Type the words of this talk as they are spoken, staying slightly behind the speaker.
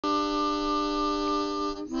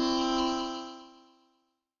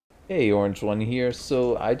Hey, Orange One here.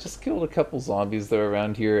 So I just killed a couple zombies that are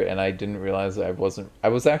around here, and I didn't realize that I wasn't. I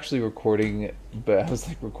was actually recording, but I was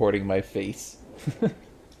like recording my face,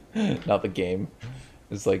 not the game.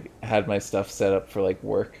 It's like had my stuff set up for like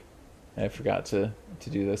work, and I forgot to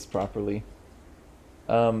do this properly.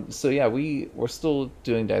 So yeah, we're still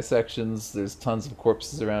doing dissections. There's tons of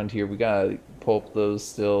corpses around here. We gotta pulp those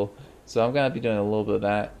still. So I'm gonna be doing a little bit of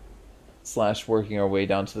that, slash working our way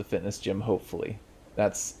down to the fitness gym, hopefully.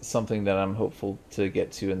 That's something that I'm hopeful to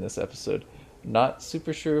get to in this episode. Not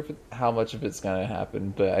super sure how much of it's gonna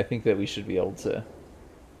happen, but I think that we should be able to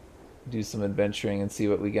do some adventuring and see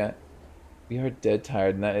what we get. We are dead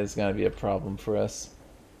tired, and that is gonna be a problem for us.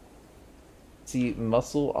 See,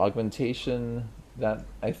 muscle augmentation, that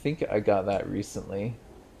I think I got that recently.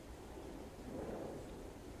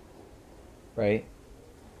 Right?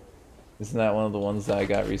 Isn't that one of the ones that I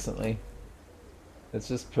got recently? Let's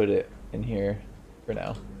just put it in here for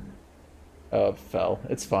now. Oh, it fell.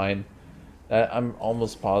 It's fine. I'm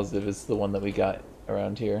almost positive it's the one that we got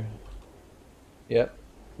around here. Yep.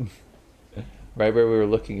 Right where we were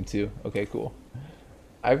looking to. Okay, cool.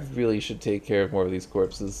 I really should take care of more of these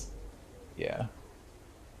corpses. Yeah.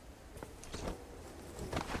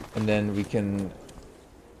 And then we can...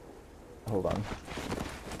 Hold on.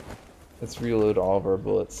 Let's reload all of our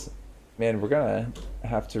bullets. Man, we're gonna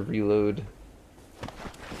have to reload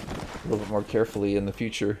a little bit more carefully in the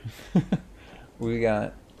future. We're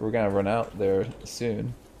gonna run out there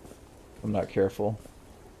soon. I'm not careful.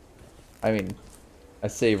 I mean, I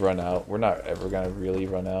say run out. We're not ever gonna really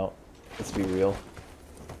run out. Let's be real.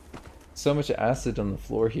 So much acid on the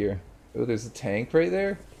floor here. Oh, there's a tank right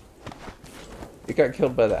there. It got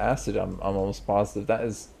killed by the acid. I'm almost positive. That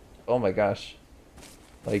is, oh my gosh.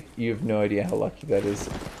 Like, you have no idea how lucky that is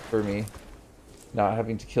for me, not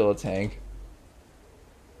having to kill a tank.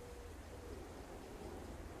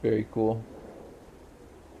 Very cool.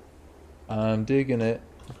 I'm digging it.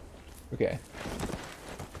 Okay.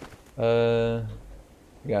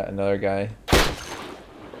 We got another guy.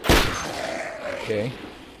 Okay.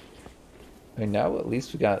 I mean, now at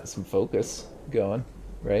least we got some focus going,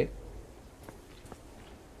 right?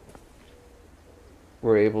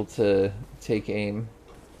 We're able to take aim.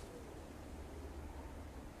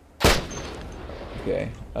 Okay.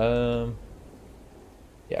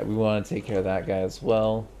 Yeah, we want to take care of that guy as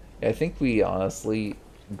well. I think we honestly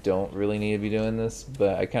don't really need to be doing this,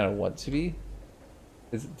 but I kind of want to be.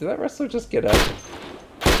 Did that wrestler just get up?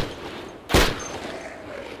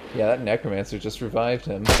 Yeah, that necromancer just revived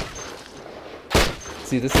him.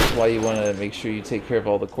 See, this is why you want to make sure you take care of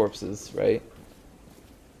all the corpses, right?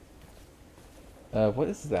 What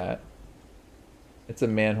is that? It's a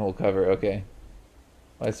manhole cover, okay.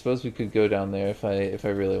 Well, I suppose we could go down there if I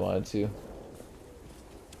really wanted to.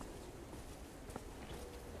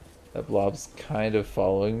 That blob's kind of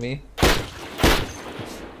following me.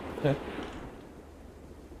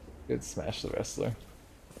 Good, smash the wrestler.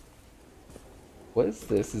 What is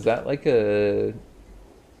this? Is that like a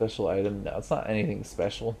special item? No, it's not anything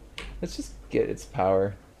special. Let's just get its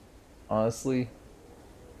power, honestly.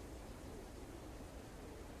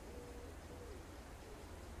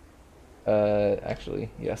 Actually,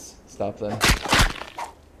 yes. Stop then.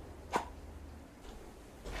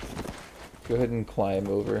 Go ahead and climb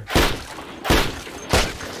over.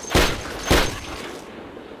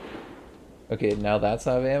 Okay, now that's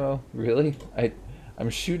out of ammo? Really? I'm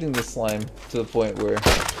shooting the slime to the point where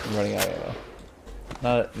I'm running out of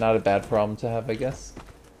ammo. Not a bad problem to have, I guess.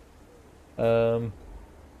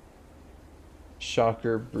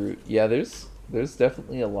 Shocker Brute. Yeah, there's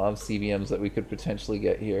definitely a lot of CBMs that we could potentially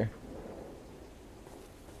get here.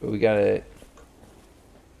 But we gotta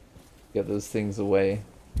get those things away.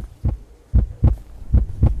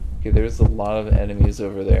 Okay, there's a lot of enemies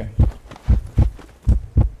over there.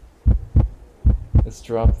 Let's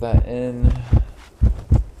drop that in.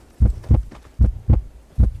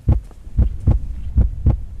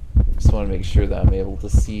 Just want to make sure that I'm able to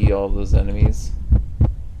see all those enemies.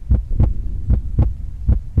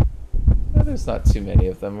 Well, there's not too many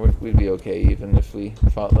of them. We'd be okay even if we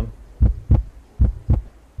fought them.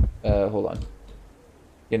 Hold on.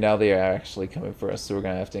 Yeah, now they are actually coming for us, so we're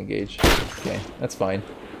gonna have to engage. Okay, that's fine.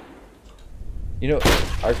 You know,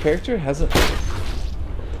 our character hasn't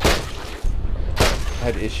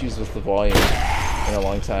had issues with the volume in a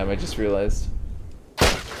long time, I just realized.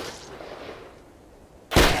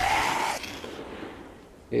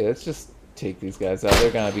 Yeah, let's just take these guys out.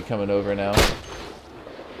 They're gonna be coming over now.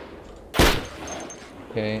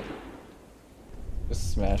 Okay.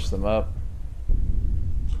 Just smash them up.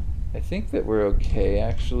 I think that we're okay,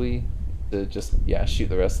 actually, to just, yeah, shoot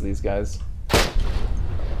the rest of these guys.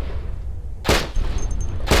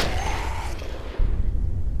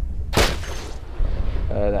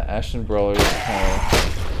 The Ashen Brawler is kind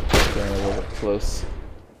of getting a little bit close.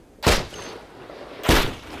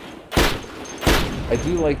 I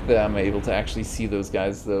do like that I'm able to actually see those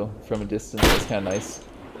guys, though, from a distance. That's kind of nice.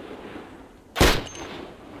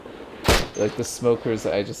 Like, the smokers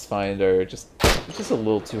I just find are just a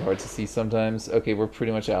little too hard to see sometimes. Okay, we're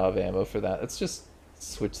pretty much out of ammo for that. Let's just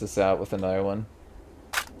switch this out with another one.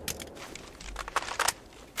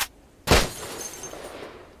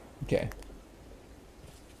 Okay.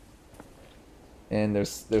 And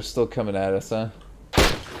they're still coming at us, huh?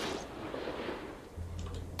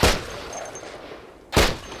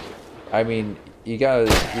 I mean, you gotta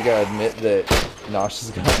admit that Nosh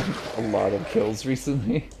has gotten a lot of kills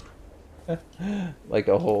recently. Like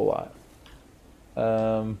a whole lot.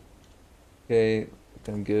 Okay,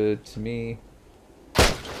 looking good to me.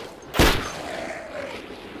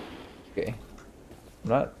 Okay. I'm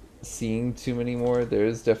not seeing too many more. There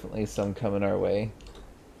is definitely some coming our way.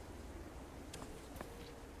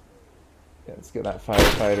 Yeah, let's get that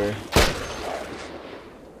firefighter.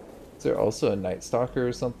 Is there also a Night Stalker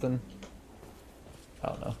or something? I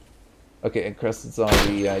don't know. Okay, Encrusted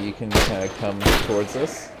Zombie, you can kind of come towards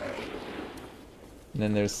us. And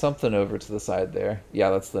then there's something over to the side there. Yeah,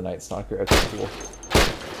 that's the Night Stalker. Okay, cool.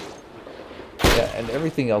 Yeah, and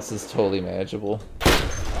everything else is totally manageable.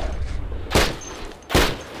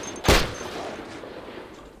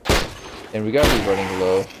 And we gotta be running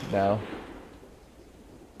low now.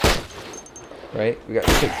 Right? We got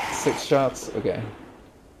six shots? Okay.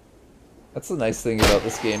 That's the nice thing about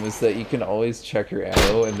this game, is that you can always check your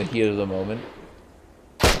ammo in the heat of the moment.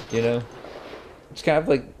 You know? Which kind of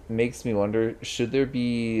like makes me wonder, should there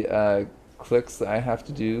be clicks that I have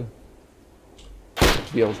to do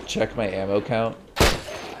to be able to check my ammo count?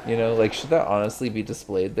 You know, like, should that honestly be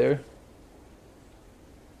displayed there?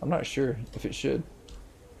 I'm not sure if it should.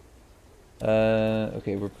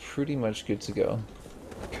 Okay, we're pretty much good to go.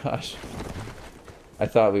 Gosh. I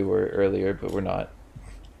thought we were earlier, but we're not.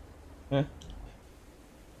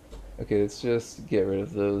 Okay, let's just get rid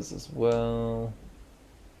of those as well.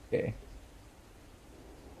 Okay.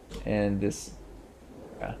 And this...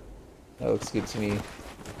 yeah, that looks good to me. And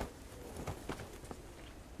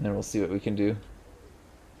then we'll see what we can do.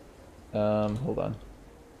 Hold on.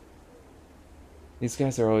 These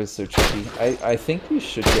guys are always so tricky. I think we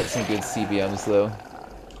should get some good CBMs, though.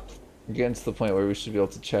 We're getting to the point where we should be able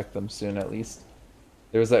to check them soon, at least.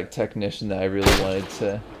 There was that technician that I really wanted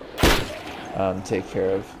to take care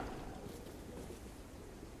of.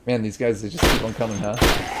 Man, these guys, they just keep on coming, huh?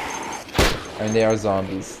 I mean, they are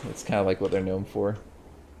zombies. That's kind of like what they're known for.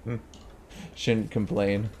 Shouldn't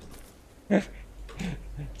complain. It's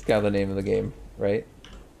kind of the name of the game, right?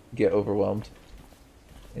 Get overwhelmed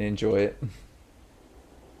and enjoy it.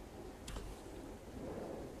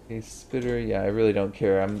 Okay, Spitter, yeah, I really don't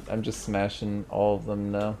care. I'm just smashing all of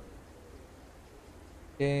them now.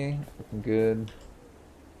 Okay, looking good.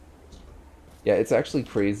 Yeah, it's actually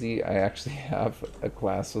crazy. I actually have a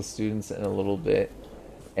class with students in a little bit,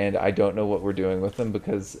 and I don't know what we're doing with them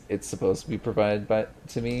because it's supposed to be provided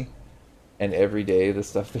to me. And every day, the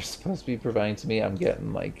stuff they're supposed to be providing to me, I'm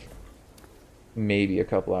getting like maybe a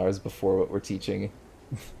couple hours before what we're teaching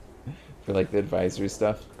for like the advisory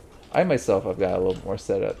stuff. I myself, I've got a little more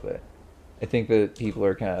set up, but I think that people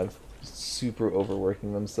are kind of super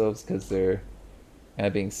overworking themselves because they're kind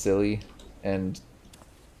of being silly and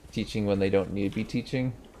teaching when they don't need to be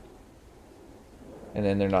teaching, and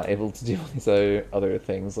then they're not able to do these other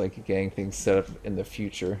things like getting things set up in the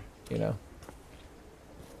future. You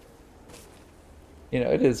know,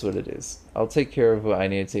 it is what it is. I'll take care of what I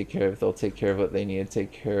need to take care of. They'll take care of what they need to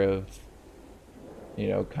take care of. You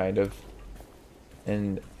know, kind of,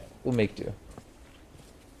 and we'll make do.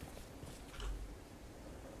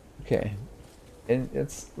 Okay, and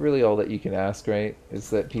it's really all that you can ask, right? Is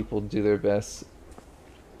that people do their best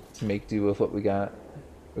to make do with what we got.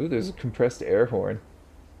 Ooh, there's a compressed air horn.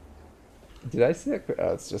 Did I see that?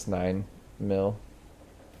 Oh, it's just 9 mil.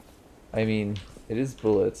 I mean, it is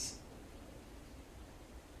bullets.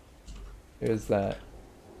 There's that.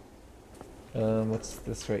 What's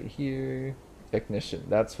this right here? Technician.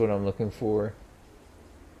 That's what I'm looking for.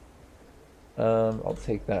 I'll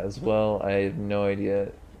take that as well. I have no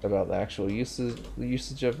idea about the actual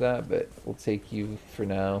usage of that, but we'll take you for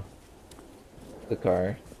now. The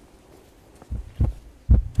car.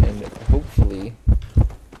 And hopefully,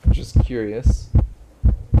 I'm just curious.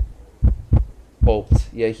 Pulped.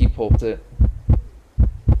 Yeah, he pulped it.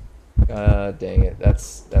 Dang it.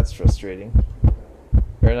 That's frustrating.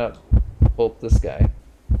 Better not pulp this guy.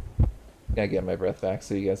 Gotta get my breath back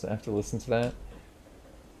so you guys don't have to listen to that.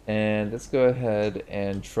 And let's go ahead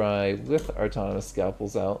and try with our autonomous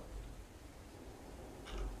scalpels out.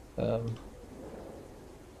 Um,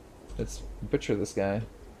 let's butcher this guy.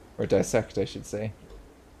 Or dissect, I should say.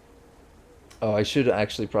 Oh, I should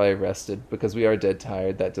actually probably have rested, because we are dead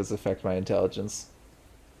tired. That does affect my intelligence.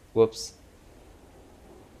 Whoops.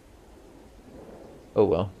 Oh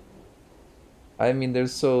well. I mean,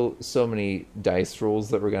 there's so many dice rolls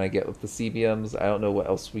that we're gonna get with the CBMs. I don't know what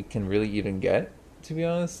else we can really even get, to be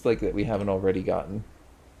honest, like that we haven't already gotten.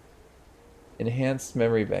 Enhanced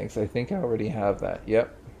memory banks. I think I already have that.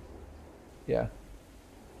 Yep. Yeah.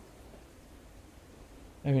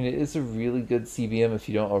 I mean, it is a really good CBM if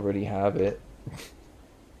you don't already have it.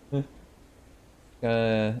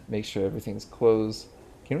 Gonna make sure everything's closed.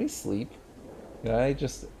 Can we sleep? Can I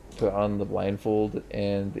just put on the blindfold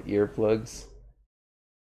and the earplugs?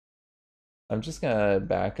 I'm just gonna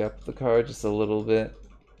back up the car just a little bit.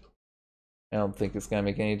 I don't think it's gonna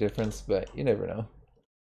make any difference, but you never know.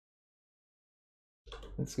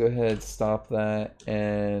 Let's go ahead, stop that,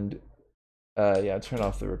 and yeah, turn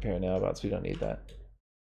off the repair now bots. We don't need that.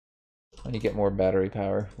 I need to get more battery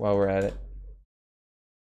power while we're at it.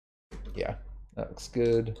 Yeah, that looks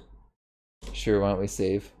good. Sure, why don't we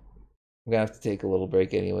save? I'm gonna have to take a little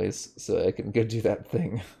break anyways, so I can go do that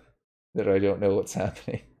thing that I don't know what's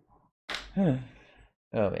happening.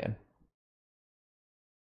 Oh man.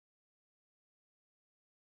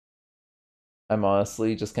 I'm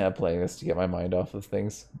honestly just kind of playing this to get my mind off of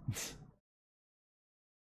things.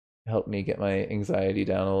 Help me get my anxiety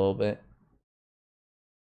down a little bit.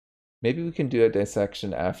 Maybe we can do a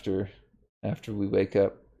dissection after we wake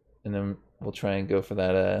up, and then we'll try and go for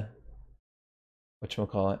that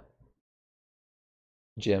whatchamacallit?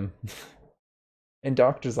 Gym. And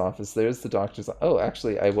doctor's office. There's the doctor's. Oh,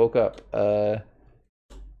 actually, I woke up.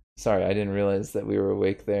 Sorry, I didn't realize that we were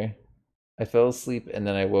awake there. I fell asleep and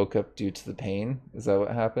then I woke up due to the pain. Is that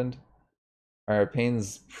what happened? Our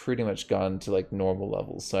pain's pretty much gone to like normal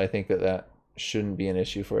levels, so I think that that shouldn't be an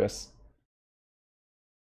issue for us.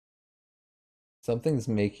 Something's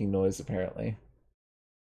making noise apparently.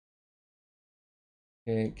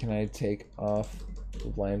 Okay, can I take off the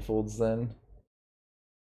blindfolds then?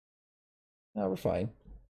 No, we're fine.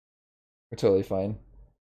 We're totally fine.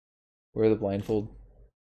 Wear the blindfold.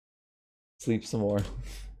 Sleep some more.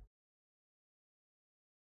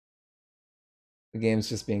 The game's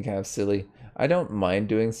just being kind of silly. I don't mind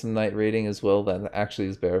doing some night raiding as well. That actually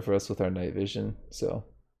is better for us with our night vision. So,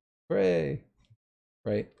 hooray!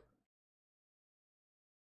 Right?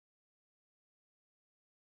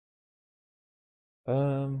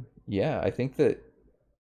 Yeah, I think that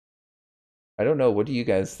I don't know. What do you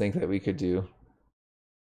guys think that we could do?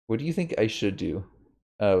 What do you think I should do?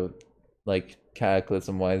 Uh, like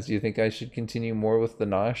Cataclysm wise, do you think I should continue more with the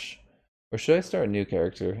Nosh, or should I start a new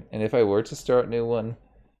character? And if I were to start a new one,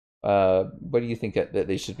 what do you think that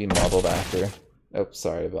they should be modeled after? Oh,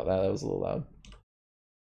 sorry about that. That was a little loud.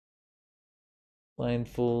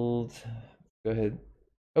 Blindfold. Go ahead.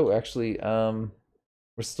 Oh, actually, we're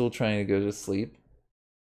still trying to go to sleep.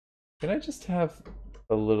 Can I just have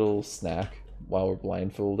a little snack while we're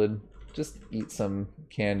blindfolded? Just eat some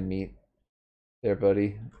canned meat there,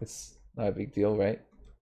 buddy. It's not a big deal, right?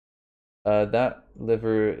 That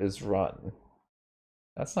liver is rotten.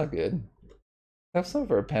 That's not good. Have some of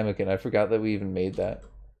our pemmican. I forgot that we even made that.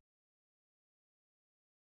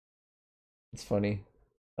 It's funny.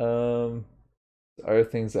 Um, are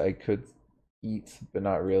things that I could eat, but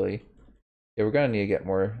not really. Yeah, we're gonna need to get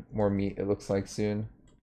more meat. It looks like soon.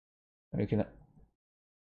 And we can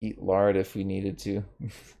eat lard if we needed to.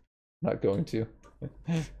 Not going to.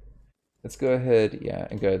 Let's go ahead, yeah,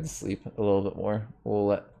 and go ahead and sleep a little bit more. We'll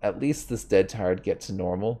let at least this dead tired get to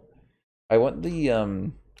normal. I want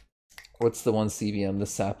the what's the one CBM, the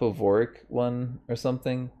Sapovoric one or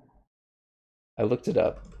something? I looked it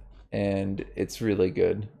up and it's really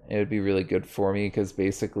good. It would be really good for me because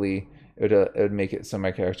basically it would make it so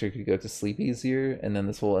my character could go to sleep easier, and then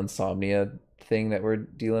this whole insomnia thing that we're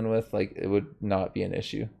dealing with, like it would not be an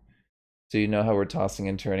issue. So you know how we're tossing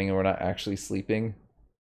and turning and we're not actually sleeping?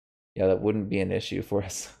 Yeah, that wouldn't be an issue for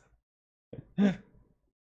us.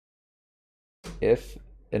 If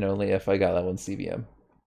and only if I got that one CBM.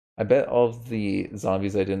 I bet all of the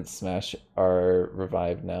zombies I didn't smash are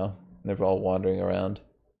revived now. They're all wandering around.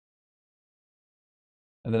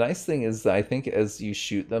 And the nice thing is that I think as you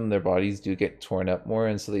shoot them, their bodies do get torn up more,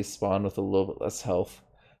 and so they spawn with a little bit less health.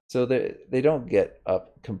 So they don't get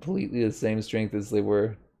up completely the same strength as they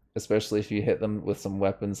were, especially if you hit them with some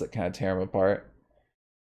weapons that kind of tear them apart.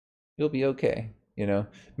 You'll be okay, you know?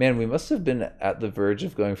 Man, we must have been at the verge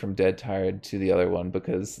of going from dead tired to the other one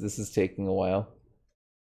because this is taking a while.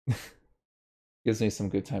 Gives me some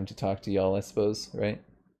good time to talk to y'all, I suppose, right?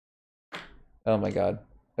 Oh my god.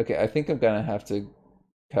 Okay, I think I'm gonna have to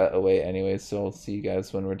cut away anyway, so I'll see you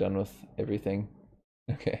guys when we're done with everything.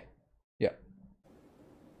 Okay. Yeah.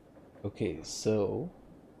 Okay, so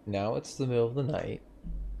now it's the middle of the night,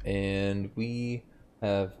 and we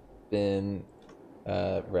have been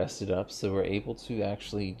rested up, so we're able to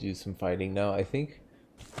actually do some fighting now. I think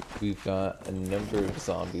we've got a number of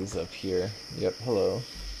zombies up here. Yep, hello.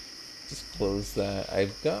 Just close that.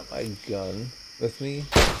 I've got my gun with me,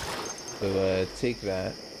 so take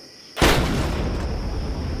that.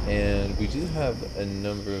 And we do have a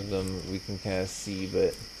number of them we can kind of see,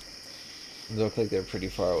 but they look like they're pretty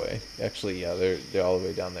far away. Actually, yeah, they're all the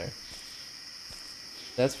way down there.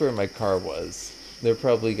 That's where my car was. They're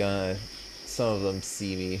probably gonna, some of them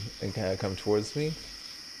see me and kind of come towards me.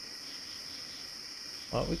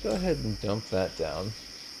 Why don't we go ahead and dump that down?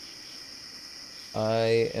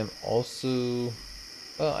 I am also,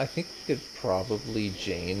 well, I think we could probably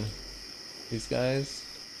Jane these guys.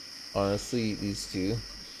 Honestly, these two.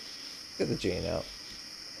 Get the Jane out.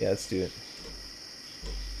 Yeah, let's do it.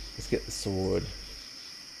 Let's get the sword.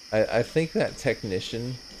 I think that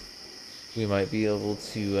technician, we might be able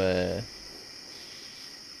to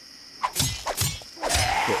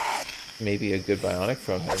get maybe a good bionic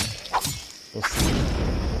from him. We'll see.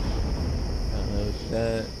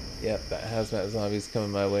 That. Yep, that hazmat zombie's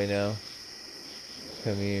coming my way now.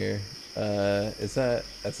 Come here. That's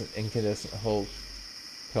an incandescent Hulk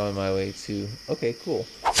coming my way too. Okay, cool.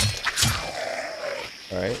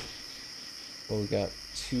 Alright. Well, we got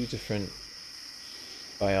two different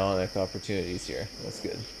bionic opportunities here. That's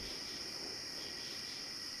good.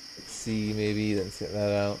 Let's see, maybe, let's get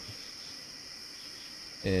that out.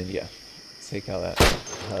 And yeah, take out that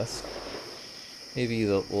husk. Maybe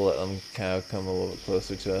we'll let them kind of come a little bit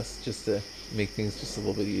closer to us, just to make things just a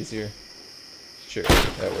little bit easier. Sure,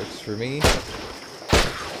 that works for me.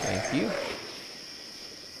 Thank you.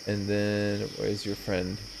 And then, where's your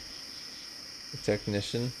friend? The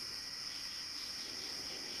technician?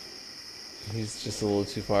 He's just a little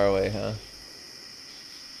too far away, huh?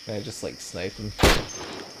 Can I just, like, snipe him?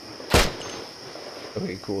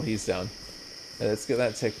 Okay, cool, he's down. Let's get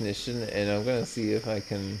that technician, and I'm gonna see if I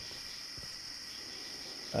can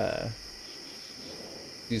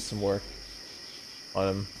do some work on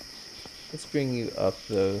him. Let's bring you up,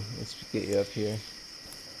 though. Let's get you up here.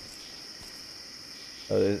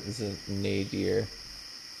 Oh, there's a nadir.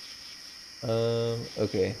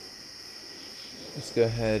 Okay. Let's go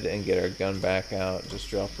ahead and get our gun back out. Just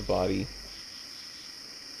drop the body.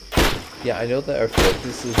 Yeah, I know that our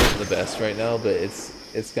focus isn't the best right now, but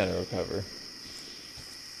it's gonna recover.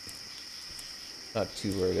 Not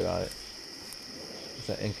too worried about it. Is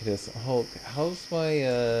that incandescent Hulk? How's my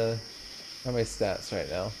how are my stats right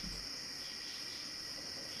now?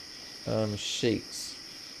 Shakes.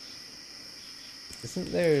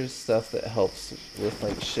 Isn't there stuff that helps with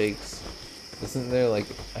like shakes? Isn't there like,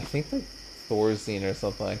 I think like Thorazine or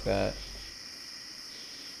something like that?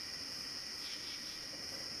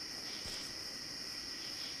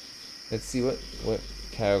 Let's see, what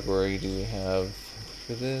category do we have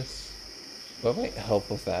for this? What might help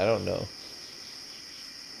with that? I don't know.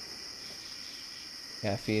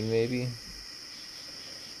 Caffeine, maybe?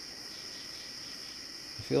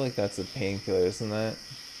 I feel like that's a painkiller, isn't that?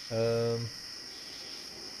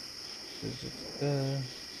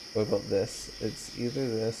 What about this? It's either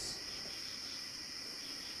this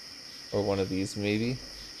or one of these, maybe?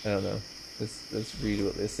 I don't know. Let's read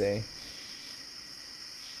what they say.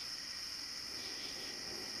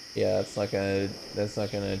 Yeah, that's not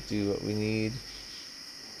gonna do what we need.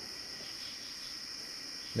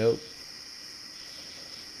 Nope.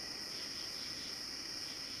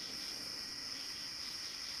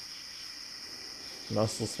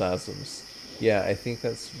 Muscle spasms. Yeah, I think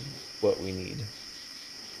that's what we need.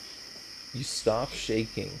 You stop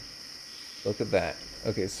shaking. Look at that.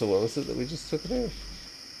 Okay, so what was it that we just took there?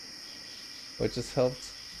 What just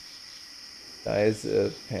helped?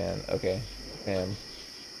 Diazepam. Okay, Pam.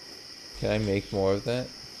 Can I make more of that?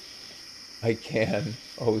 I can.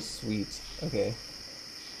 Oh, sweet. Okay.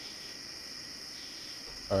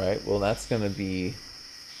 Alright, well that's gonna be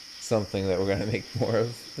something that we're gonna make more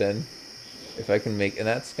of then. If I can make, and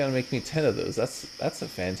that's gonna make me 10 of those. That's a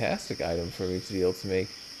fantastic item for me to be able to make.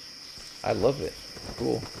 I love it.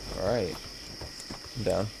 Cool. Alright. I'm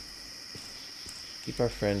down. Keep our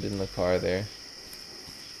friend in the car there.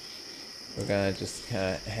 We're gonna just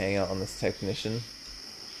kinda hang out on this technician.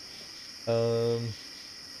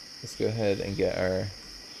 Let's go ahead and get our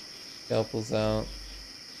scalpels out.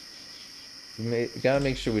 We gotta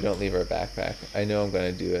make sure we don't leave our backpack. I know I'm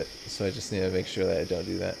gonna do it, so I just need to make sure that I don't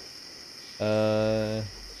do that.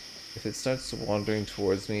 If it starts wandering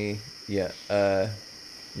towards me, yeah,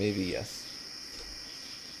 maybe yes.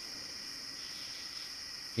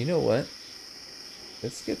 You know what?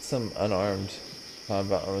 Let's get some unarmed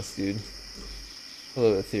combat on this dude.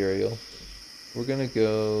 Hello, Ethereal. We're gonna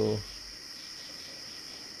go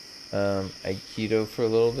Aikido for a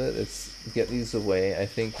little bit. Let's get these away. I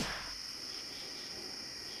think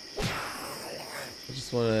I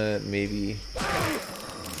just wanna maybe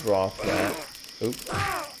drop that. Oop.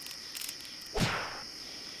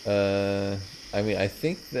 I mean, I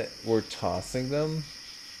think that we're tossing them.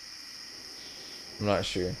 I'm not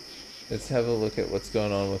sure. Let's have a look at what's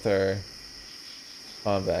going on with our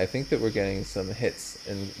combat. I think that we're getting some hits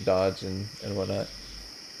and dodge and whatnot.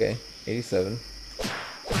 Okay, 87.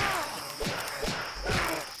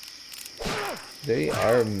 They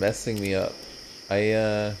are messing me up.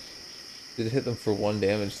 I did hit them for 1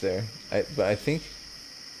 damage there. But I think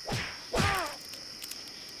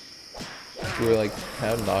we were like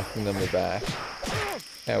kind of knocking them aback.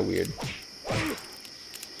 How weird.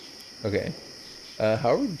 Okay.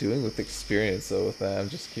 How are we doing with experience though with that? I'm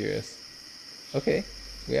just curious. Okay.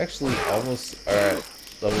 We actually almost are at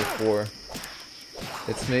level 4.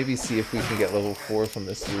 Let's maybe see if we can get level 4 from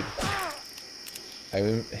this dude.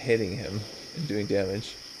 I'm hitting him and doing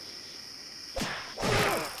damage.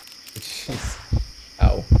 Jeez.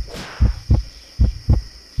 Ow.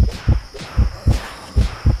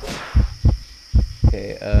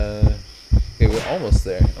 Okay, okay, we're almost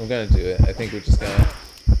there. I'm gonna do it. I think we're just gonna...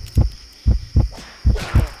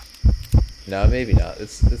 No, maybe not.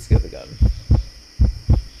 Let's get the gun.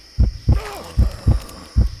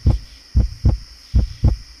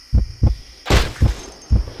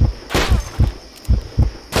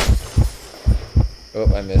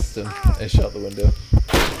 Oh, I missed him. I shot the window.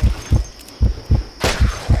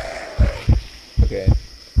 Okay.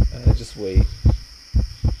 Just wait.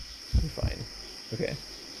 I'm fine. Okay.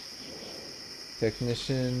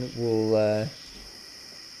 Technician will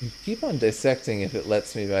keep on dissecting if it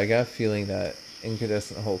lets me, but I got a feeling that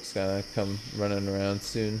Incandescent Hulk's gonna come running around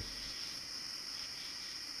soon.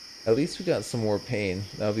 At least we got some more pain.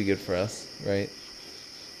 That'll be good for us, right?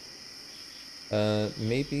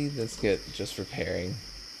 Maybe let's get just repairing.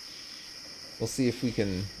 We'll see if we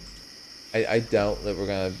can... I doubt that we're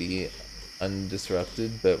gonna be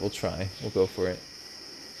undisrupted, but we'll try. We'll go for it.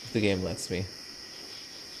 If the game lets me.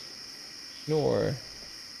 Ignore.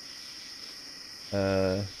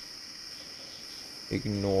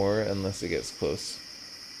 Ignore unless it gets close.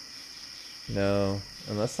 No.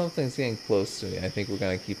 Unless something's getting close to me, I think we're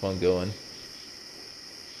gonna keep on going.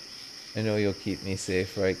 I know you'll keep me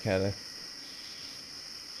safe, right, Cataclysm?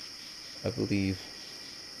 I believe.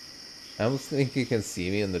 I almost think you can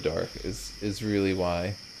see me in the dark is really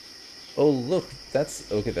why. Oh look,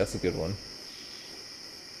 that's okay, that's a good one.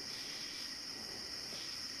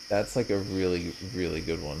 That's like a really, really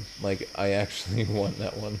good one. Like, I actually want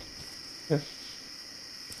that one.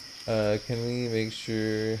 Can we make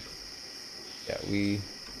sure... Yeah, we...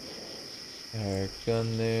 Our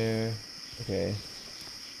gun there. Okay.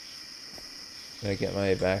 Can I get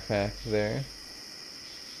my backpack there?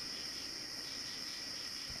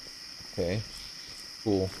 Okay.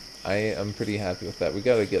 Cool. I am pretty happy with that. We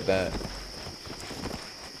gotta get that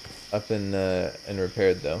up and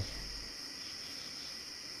repaired though.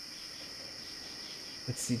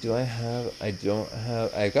 Let's see, do I have... I don't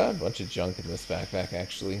have... I got a bunch of junk in this backpack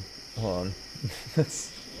actually. Hold on.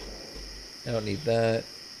 That's... I don't need that.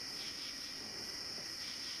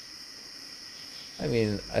 I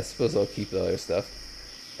mean, I suppose I'll keep the other stuff.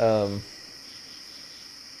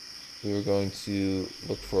 We were going to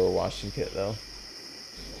look for a washing kit though.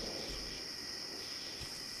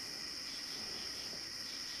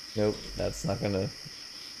 Nope, that's not gonna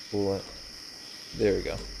fool it. There we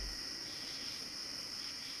go.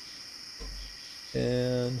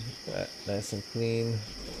 And that nice and clean.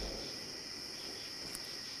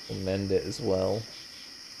 We'll mend it as well.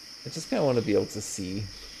 I just kind of want to be able to see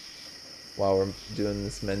while we're doing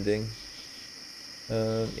this mending.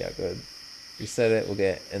 Yeah, good. Reset it, we'll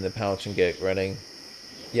get in the pouch and get it running.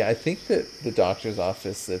 Yeah, I think that the doctor's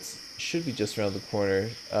office that should be just around the corner.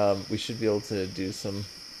 We should be able to do some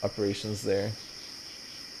operations there.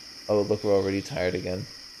 Oh, look, we're already tired again.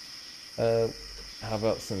 How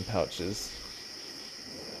about some pouches?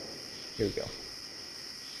 Here we go.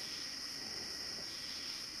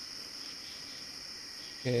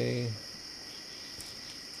 Okay.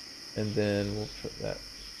 And then we'll put that.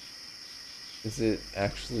 Is it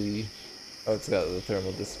actually... Oh, it's got the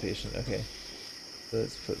thermal dissipation. Okay.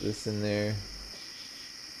 Let's put this in there.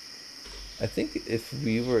 I think if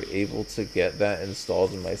we were able to get that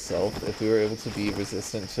installed in myself, if we were able to be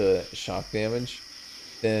resistant to shock damage,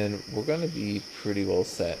 then we're going to be pretty well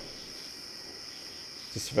set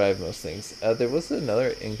to survive most things. There was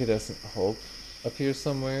another incandescent Hulk up here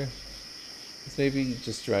somewhere. Let's maybe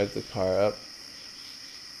just drive the car up.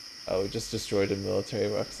 Oh, we just destroyed a military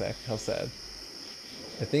rucksack. How sad.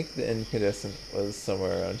 I think the incandescent was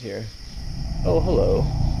somewhere around here. Oh, hello.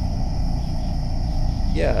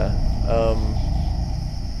 Yeah,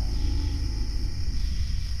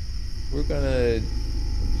 we're gonna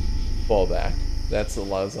fall back. That's a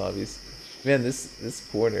lot of zombies. Man, this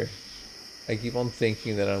corner. I keep on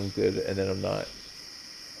thinking that I'm good and then I'm not.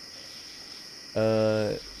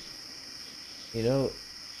 You know,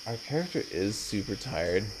 our character is super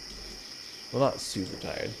tired. Well, not super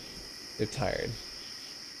tired. They're tired.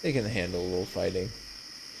 They can handle a little fighting.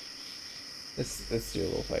 Let's do a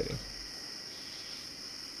little fighting.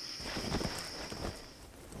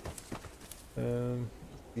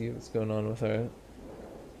 See what's going on with our...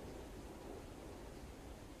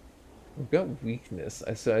 We've got weakness.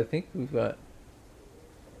 So I think we've got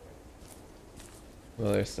some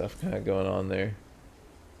other stuff kind of going on there.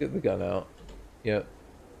 Get the gun out. Yep.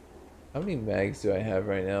 How many mags do I have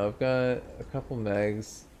right now? I've got a couple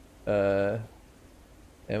mags. Ammo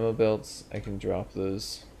belts. I can drop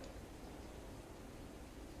those.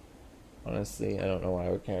 Honestly, I don't know why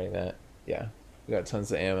we're carrying that. Yeah, we got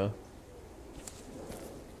tons of ammo.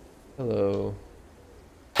 Hello.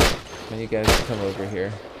 Can you guys come over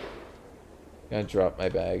here? Gotta drop my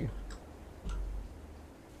bag.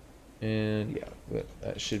 And yeah,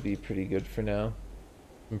 that should be pretty good for now.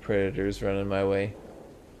 Some predators running my way.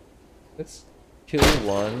 Let's kill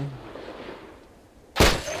one.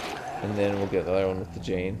 And then we'll get the other one with the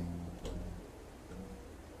Jane.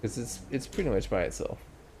 Because it's pretty much by itself.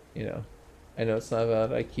 You know. I know it's not a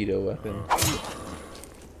valid Aikido weapon.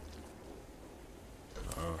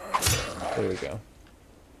 There we go.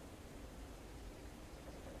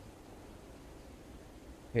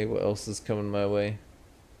 Okay, what else is coming my way?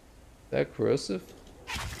 Is that corrosive?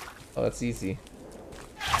 Oh, that's easy.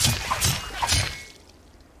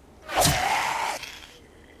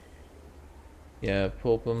 Yeah,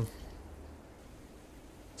 pulp them.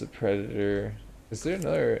 It's a predator. Is there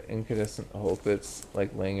another incandescent Hulk that's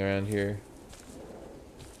like laying around here?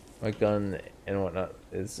 My gun and whatnot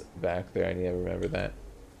is back there. I need to remember that.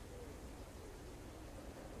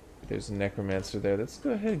 There's a necromancer there. Let's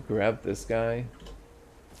go ahead and grab this guy.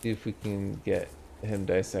 See if we can get him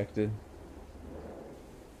dissected.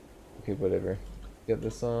 Okay, whatever. Get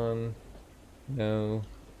this on. No.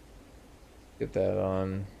 Get that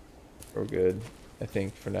on. We're good, I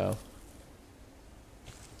think, for now.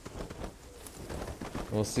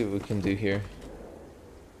 We'll see what we can do here.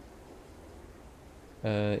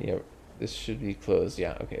 Yeah, this should be closed.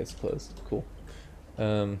 Yeah, okay, it's closed. Cool.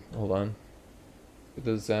 Hold on. Put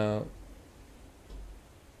those out.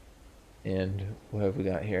 And what have we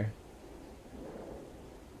got here?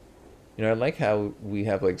 You know, I like how we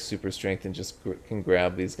have like super strength and just can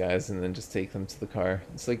grab these guys and then just take them to the car.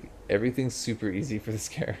 It's like everything's super easy for this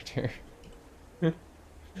character.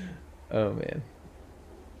 Oh man.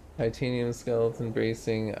 Titanium skeleton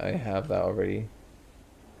bracing, I have that already.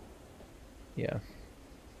 Yeah.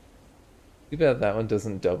 Too bad that one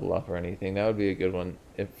doesn't double up or anything. That would be a good one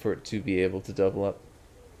for it to be able to double up.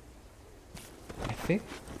 I think,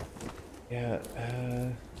 yeah,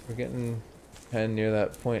 we're getting kind of near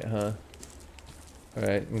that point, huh?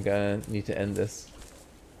 Alright, I'm gonna need to end this.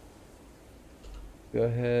 Go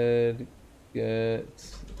ahead,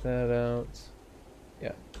 get that out.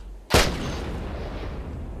 Yeah.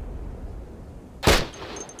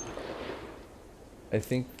 I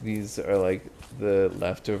think these are like the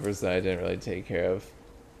leftovers that I didn't really take care of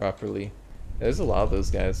properly. There's a lot of those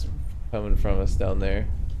guys coming from us down there.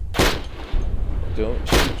 Don't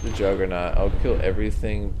shoot the juggernaut. I'll kill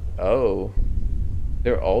everything. Oh.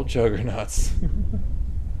 They're all juggernauts.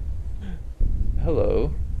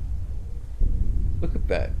 Hello. Look at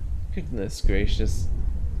that. Goodness gracious.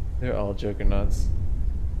 They're all juggernauts.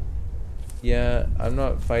 Yeah, I'm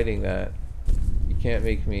not fighting that. You can't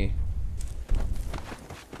make me.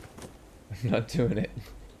 I'm not doing it.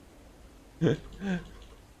 Okay,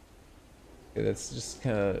 let's just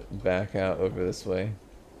kind of back out over this way.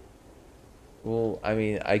 Well, I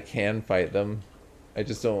mean, I can fight them. I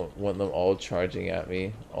just don't want them all charging at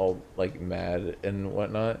me, all like mad and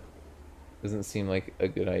whatnot. Doesn't seem like a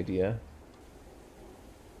good idea.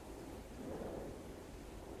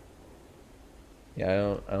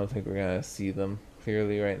 Yeah, I don't think we're gonna see them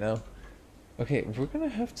clearly right now. Okay, we're gonna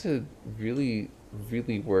have to really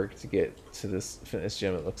really work to get to this fitness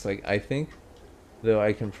gym, it looks like. I think, though,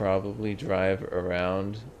 I can probably drive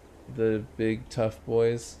around the big tough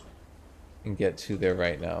boys and get to there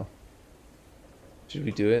right now. Should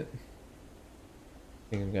we do it? I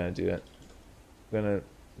think I'm gonna do it. I'm gonna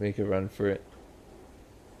make a run for it.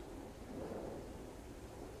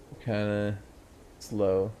 Kinda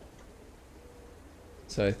slow.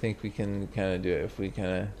 So I think we can kinda do it if we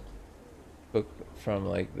kinda look from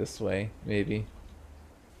like this way, maybe.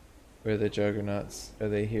 Where are the juggernauts? Are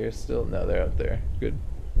they here still? No, they're up there. Good.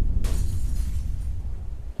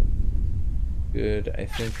 Good. I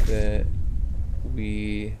think that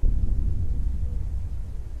we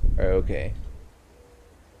are okay.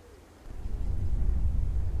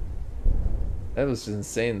 That was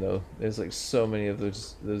insane though. There's like so many of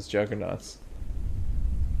those juggernauts.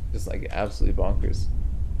 Just like absolutely bonkers.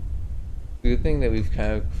 Good thing that we've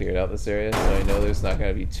kind of cleared out this area, so I know there's not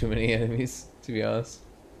gonna be too many enemies, to be honest.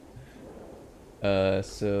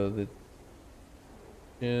 So the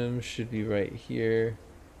gym should be right here.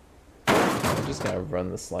 I'm just gonna run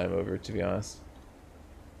the slime over, to be honest.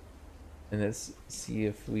 And let's see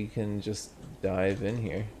if we can just dive in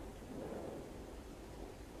here.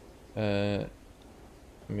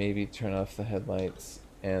 Maybe turn off the headlights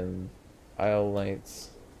and aisle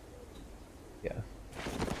lights. Yeah,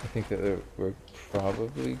 I think that we're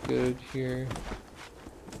probably good here.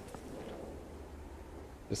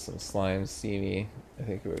 Just some slimes see me. I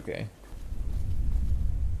think we're okay.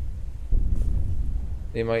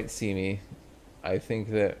 They might see me. I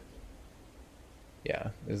think that,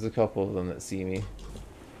 yeah, there's a couple of them that see me.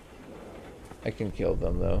 I can kill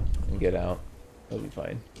them though and get out. That'll be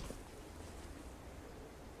fine.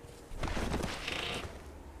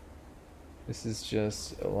 This is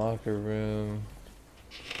just a locker room,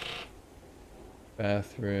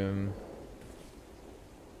 bathroom.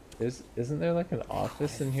 Isn't there like an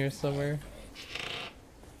office in here somewhere?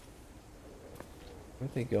 Where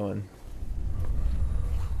are they going?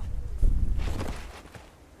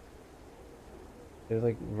 They're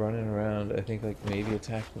like running around, I think like maybe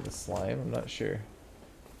attacking the slime, I'm not sure.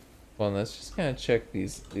 Well, let's just kind of check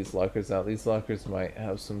these lockers out. These lockers might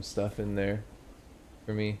have some stuff in there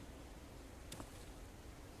for me.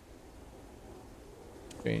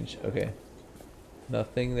 Strange. Okay.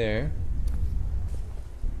 Nothing there.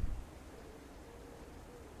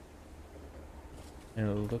 And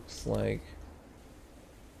it looks like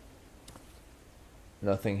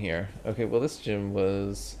nothing here. Okay, well this gym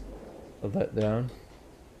was a letdown.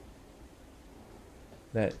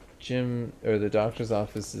 That gym, or the doctor's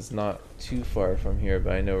office, is not too far from here,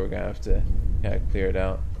 but I know we're gonna have to kind of clear it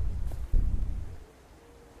out.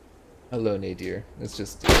 Hello, Nadir. It's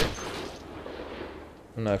just deer.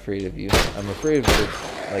 I'm not afraid of you. I'm afraid of the,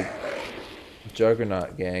 like,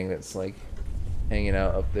 Juggernaut gang that's, like, hanging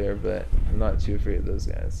out up there, but I'm not too afraid of those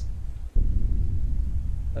guys.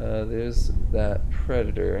 There's that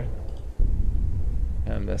predator.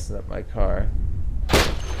 Kind of messing up my car.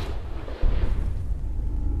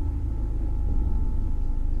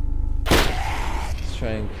 Let's try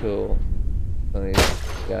and kill some of these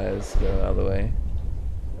guys, get them out of the way.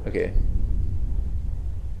 Okay.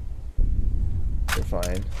 We're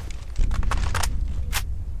fine.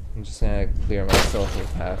 I'm just gonna clear myself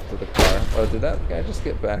a path to the car. Oh, did that guy just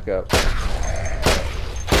get back up?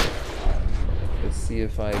 Let's see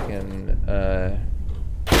if I can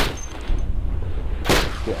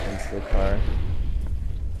get into the car.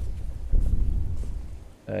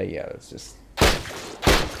 Yeah, let's just...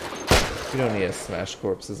 We don't need to smash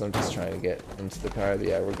corpses, I'm just trying to get into the car. But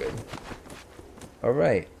yeah, we're good.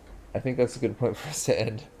 Alright. I think that's a good point for us to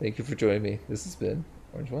end. Thank you for joining me. This has been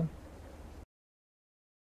Orange One.